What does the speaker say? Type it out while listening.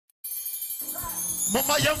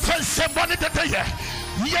Mama yam fancy money that day.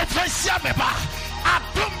 Ye fancy meba.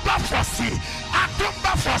 Adomba Fausty.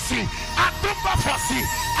 Adomba Fausty. Adomba Fausty.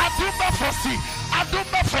 Adomba Fausty.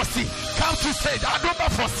 Adomba Fausty. Come to say Adomba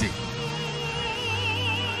Fausty.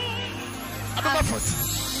 Adomba Fausty.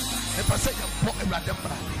 The person you put a random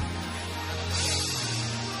brand.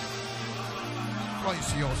 What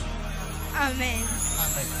is yours? Amen.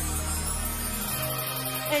 Amen.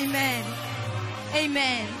 Amen.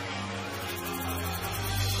 Amen.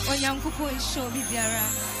 Onyankupo isho bibiara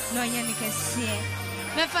no nyane kese.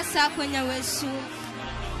 Mefasa akonya wesu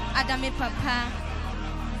Adame papa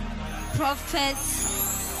prophet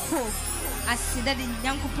hope asida de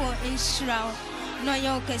nyankupo inshrawo no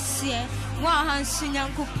yo kese. Wa hansu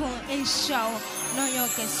nyankupo inshrawo no yo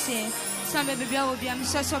kese. Sambe bibia obi am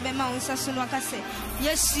so be ma unsaso no akase.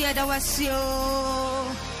 Yesu ya da wasio.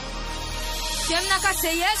 Yemna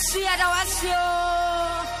kase Yesu ya da wasio.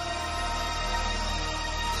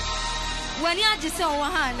 Wani aje se o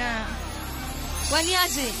hana. Wani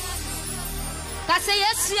aje. Kase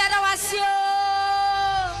Yesu ya da wasio.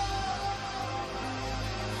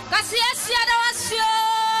 Kase Yesu ya da wasio.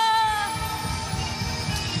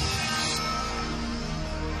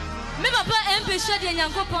 Me papa MP shede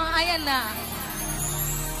nyankopon ayena.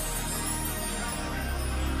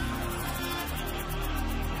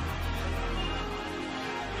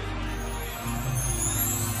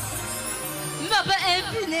 Me papa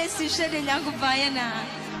MP nesi shede nyankopon ayena.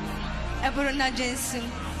 Eburu na jensu.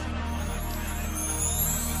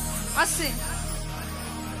 Ase.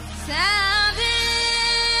 Sabi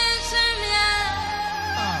chamia.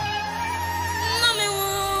 No me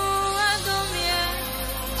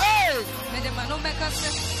no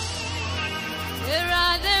bekase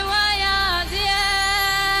era de waya dia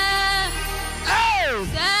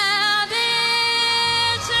sabi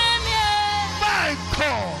chemie My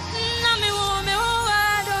God. na me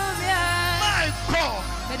do bia My God.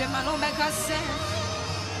 me de mano bekase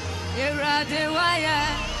era de waya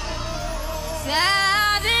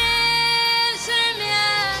sabi chemie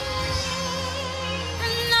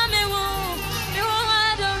na me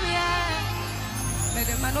do bia me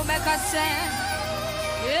de mano bekase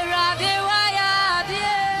era de waya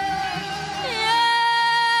die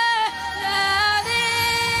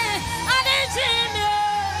adechime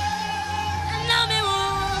na me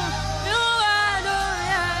do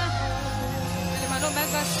ya ele mano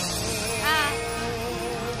bekas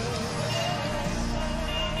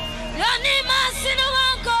yani masino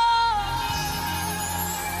wanko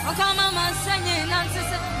okama masanye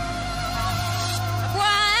nansese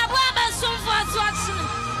bwa basumfo atwatsi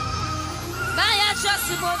Baya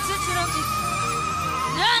trust about Tichinoki.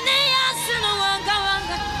 Nani Yasino Wanga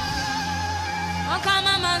Wanga.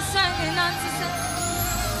 Okama Mansang in Antissa.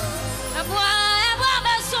 A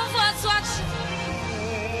boy, so for swatch.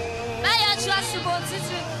 Baya trust about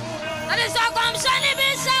Tichinoki. And it's all come shiny be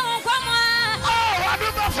so come on. Oh,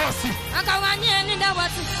 Adomba Fausty. I can't want you any that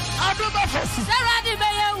what Adomba Fausty. Sarah the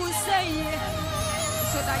Bayer will say.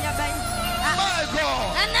 So that you're buying. My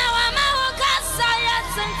God. And now I'm out of Cassaya.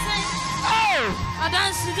 Oh! I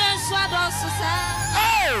don't see them swallow so sad.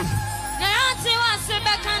 Oh! The auntie wants to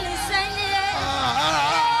back on the same year.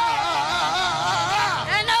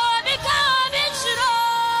 And I become a bitch.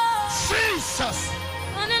 Jesus!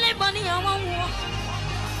 Only bunny on one walk.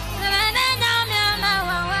 And then now,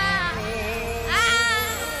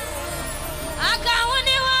 I can't win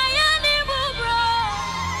you. I am the bro.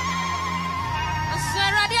 I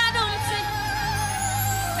swear I don't see.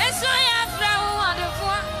 And so I have found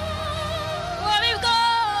wonderful.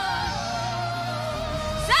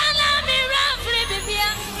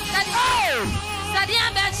 Sadia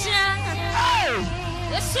Bacha. Oh!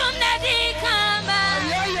 The soon that he come back.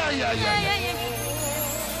 Yeah.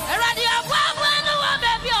 A radio one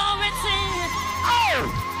baby everything. Oh!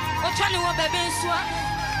 What one you want baby swap?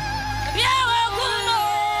 Yeah,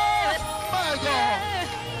 my God.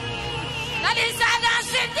 That is sad and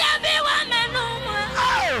sit there be one man no more.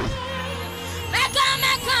 Oh! Make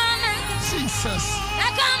Jesus.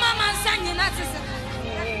 Mama singing that is.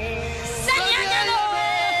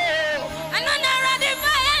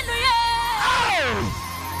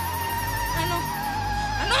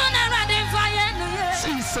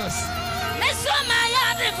 Jesus. Let's show my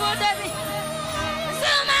yard for Debbie.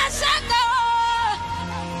 So my shadow.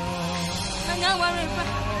 I know where I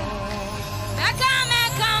come.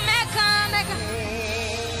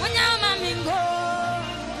 When you're mammy go.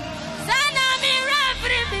 Sana me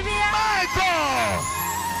referee. My God.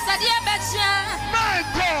 Sadia Betcha. My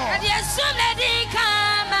God. And yes, soon lady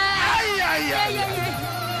come. Aye.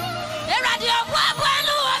 The radio one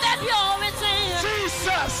who will be over.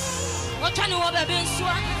 Jesus. What can you have been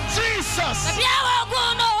swan? Jesus.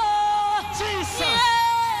 Jesus.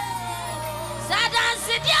 Sadan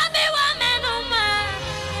Sidiabe woman.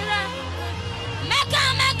 Meka.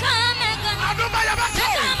 Adomba Yabaka.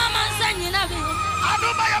 Mama Sanina.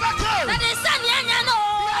 Adomba Yabaka. That is Sanyano.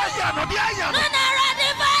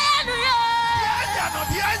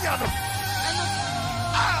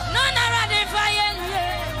 No,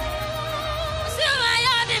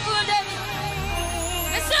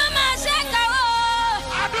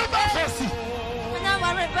 Adomba Fausty.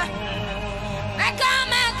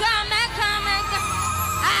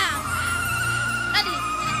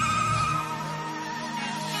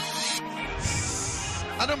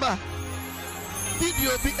 Adomba,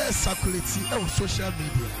 video be circulating on social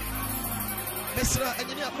media. Mr.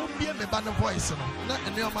 Engineer, Mumbi me ban voice no. Na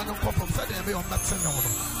ene man no come from Saturday be on that send no.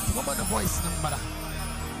 To go voice number.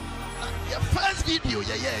 Your first video,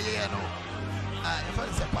 yeah no. Your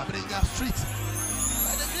first Pabringa street.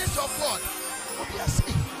 By the grace of God, what we are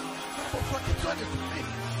saying. For fucking 20 to me.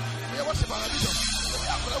 We are watching our video. We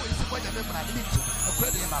are going to see what you remember. I need to. The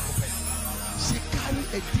credit in my open. She carry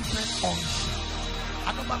a different unction. I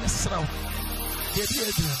don't mind Mr. They be a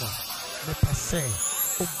do me per se.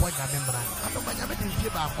 Oh boy, Mmrane. I don't mind you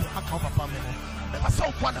give up. I come up on me. Never saw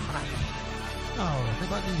one Mmrane. Oh,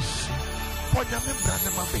 never knew. Boy,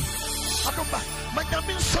 Mmrane, my baby. I don't mind. My young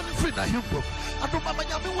son free na himbo. I don't mind. My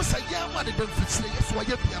young was a young man. They don't fit. So I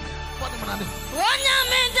get the one Mmrane. One young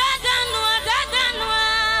man, Dadanwa.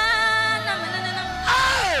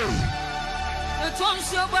 Hey! The Tom's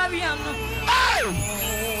your barrier. Hey!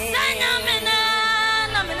 Sanamena.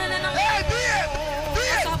 Hey, be Be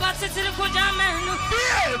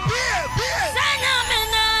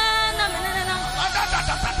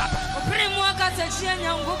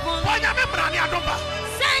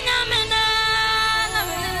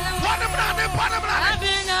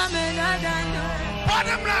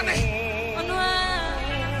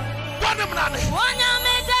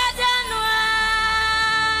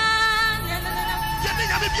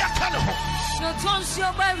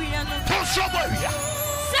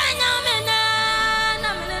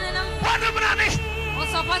Mmrane.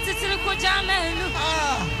 What's up at the Tilco Jamenu?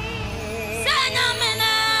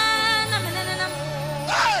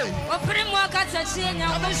 Hey! What pretty more cats are seeing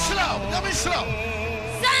now? Let me slow.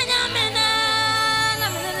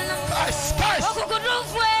 Kaishh. What could do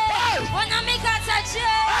for it? When I make a touch it,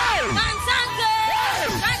 Mantanka,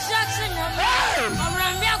 Construction,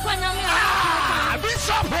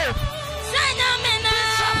 Bishop Hope.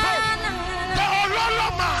 The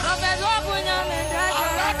Ololoma.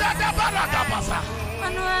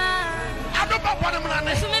 I don't know what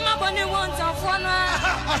Mmrane. To me, my bonnie wants a phone.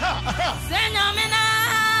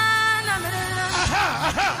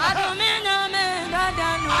 I don't mean a man.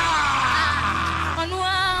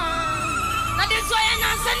 Now, this way, and I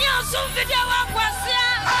send you some video of what's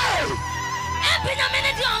here. And been a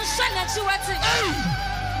minute on Sunday to what it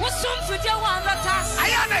was some video on the task. I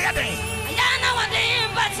know what they in,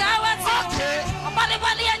 but I was okay. About the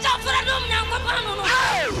body, I jump for a room, young woman.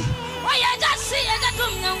 Why I just see a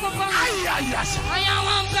room, young woman. I am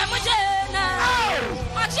one Pemujana.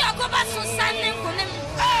 I shall go back to Sunday. A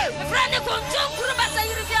friend of Kurubasa,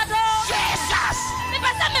 Jesus.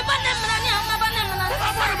 Because I'm a banana, I'm a banana.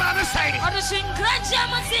 Or the sing Gratia,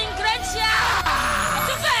 must sing Gratia.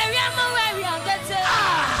 To very where we are getting.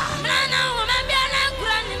 Nana, woman, be an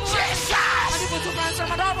angry. Jesus. I go to answer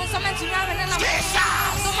my double summit to Jesus.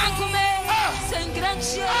 So, Mancume, Saint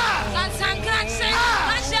Gratia, and Saint Gratia,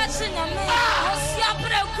 and Shatsin, and me. Osia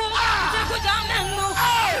Preco, the good Ameno.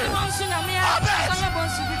 Monsunamia, Obed.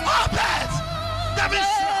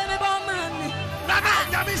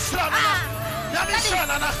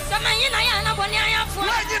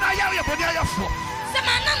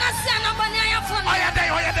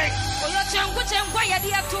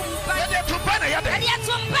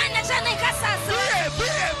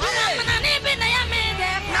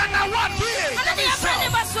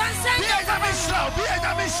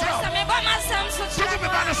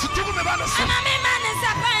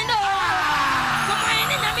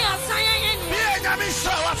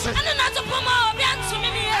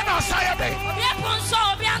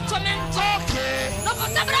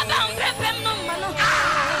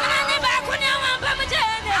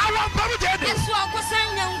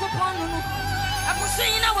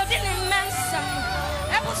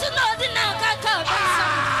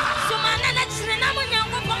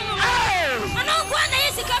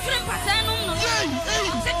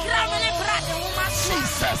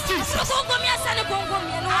 Jesus.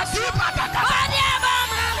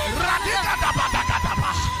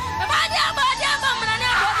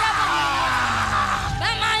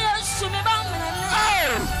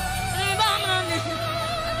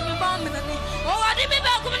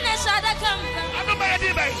 di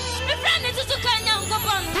bay. Me friend is to Kanya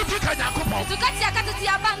Ngopon. Tutu kanya kupon. To Katia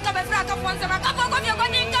Katia Banka Befraka Ponza, Kapo of your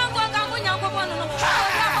Godin Kango Kamunya Ngopon.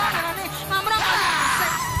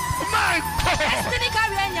 My God. Destiny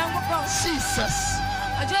carrying Ngopon. Jesus.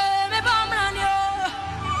 Me Mmrane.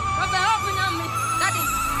 What the open on me, Daddy.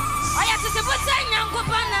 I have to support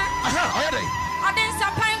Ngopon. Already. I didn't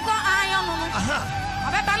supply iron. I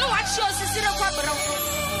bet I know what shows is in a quabro.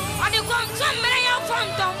 I didn't come to Mmrane from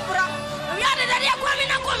Tombra. We are the coming.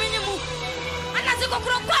 And as you go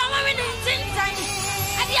from Power in time,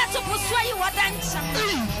 and you have to persuade you what dance.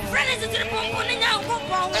 Friends is the Pompo in your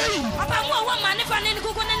Popo. About one man if I didn't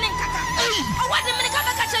cook on the Kaka. Oh, what the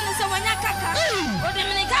Minicaka is a Wanyaka. Or the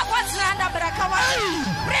Minica what's not a Brakawa.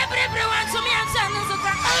 Brave one to me and San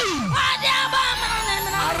Zuka. Why the Abba?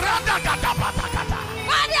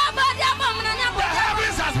 Why the Abba? The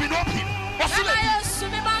heavens has been opened.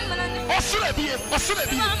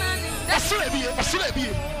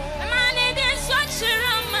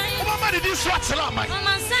 Mama did swat salama.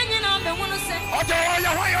 Mama singing on the one say. Oh,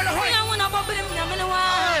 I want to bubble him.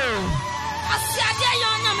 I see a day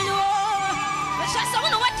on Yamino. But I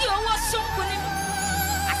don't know what you was so good.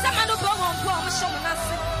 I said, I don't go on showing us.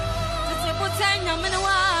 It's a good time, Yamino.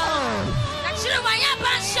 Actually, why you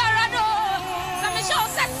ban Sharado? Some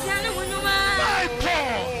shows that Sian Wunuma. My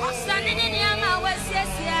God. I'm standing in Yama West,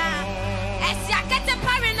 yes, yeah. As you get the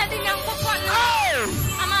parent of the young Popon.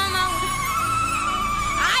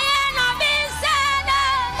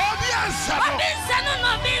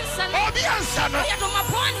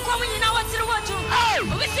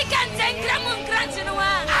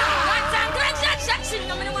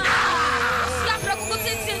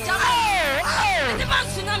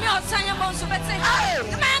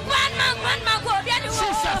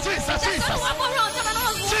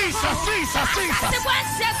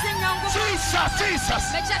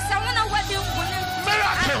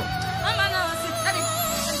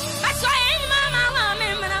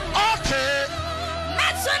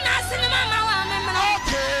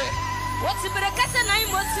 What's the breakfast and I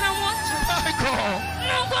was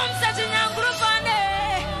no come such a young group on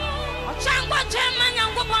there. Changwa German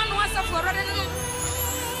young woman was a foreign.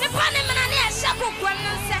 The Mmrane Shaku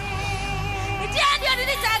said, it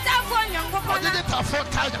did it for young woman. And then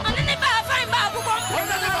find Babu.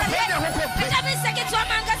 Second to a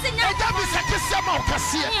man,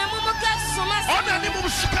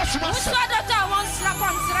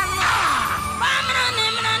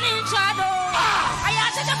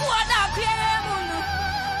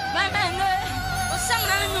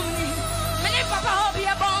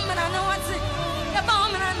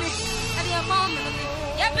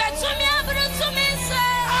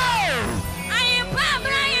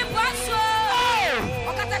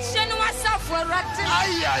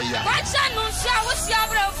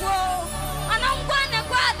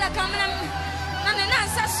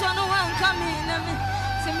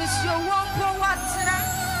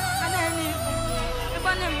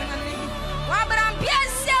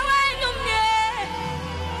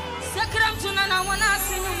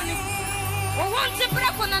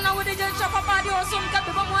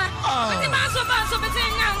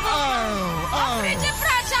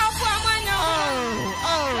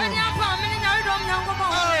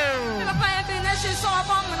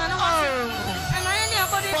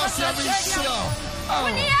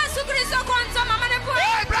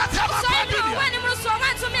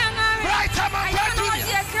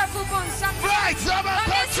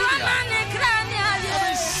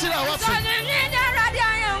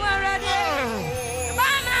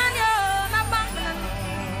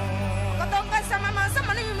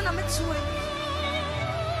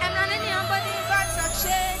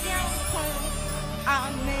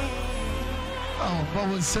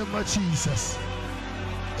 say my Jesus.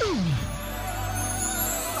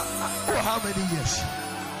 Oh, how many years?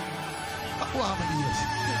 Oh, how many years?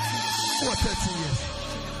 Oh, 13 years.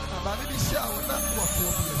 But maybe say I will not work 4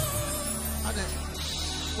 years. And then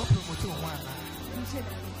what promote one?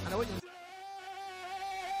 And when you